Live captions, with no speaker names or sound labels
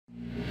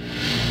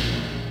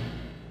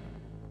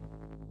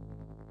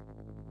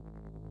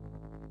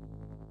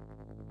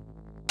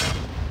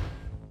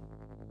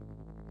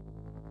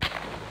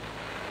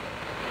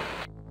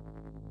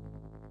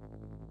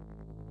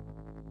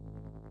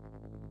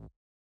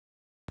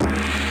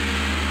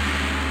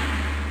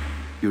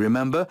You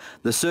remember,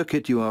 the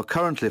circuit you are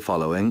currently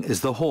following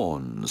is the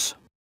horns.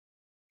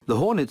 The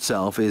horn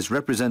itself is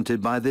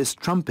represented by this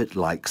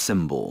trumpet-like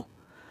symbol.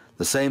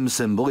 The same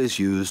symbol is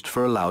used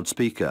for a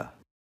loudspeaker.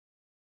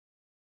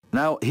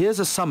 Now, here's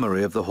a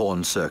summary of the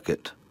horn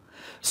circuit.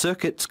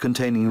 Circuits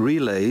containing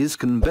relays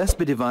can best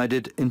be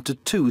divided into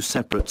two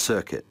separate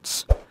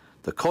circuits,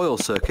 the coil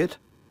circuit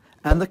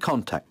and the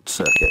contact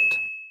circuit.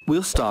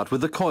 We'll start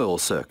with the coil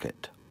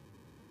circuit.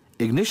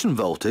 Ignition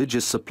voltage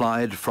is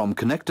supplied from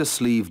connector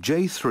sleeve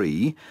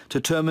J3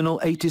 to terminal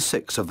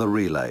 86 of the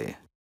relay.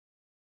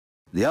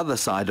 The other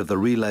side of the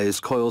relay's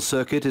coil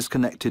circuit is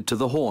connected to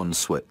the horn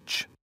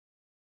switch.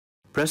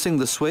 Pressing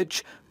the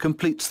switch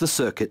completes the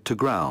circuit to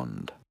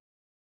ground.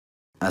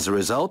 As a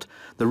result,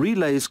 the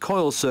relay's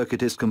coil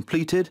circuit is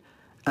completed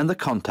and the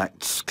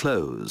contacts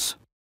close.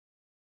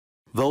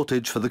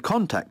 Voltage for the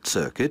contact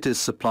circuit is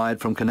supplied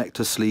from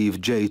connector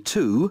sleeve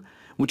J2,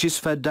 which is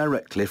fed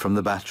directly from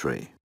the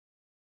battery.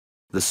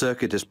 The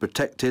circuit is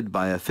protected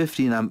by a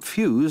 15-amp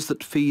fuse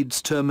that feeds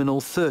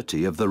terminal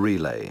 30 of the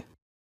relay.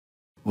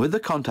 With the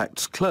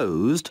contacts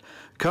closed,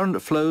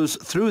 current flows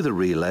through the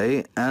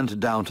relay and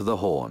down to the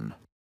horn.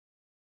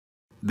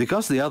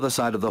 Because the other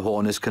side of the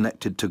horn is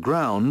connected to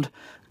ground,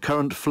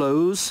 current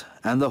flows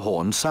and the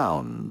horn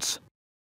sounds.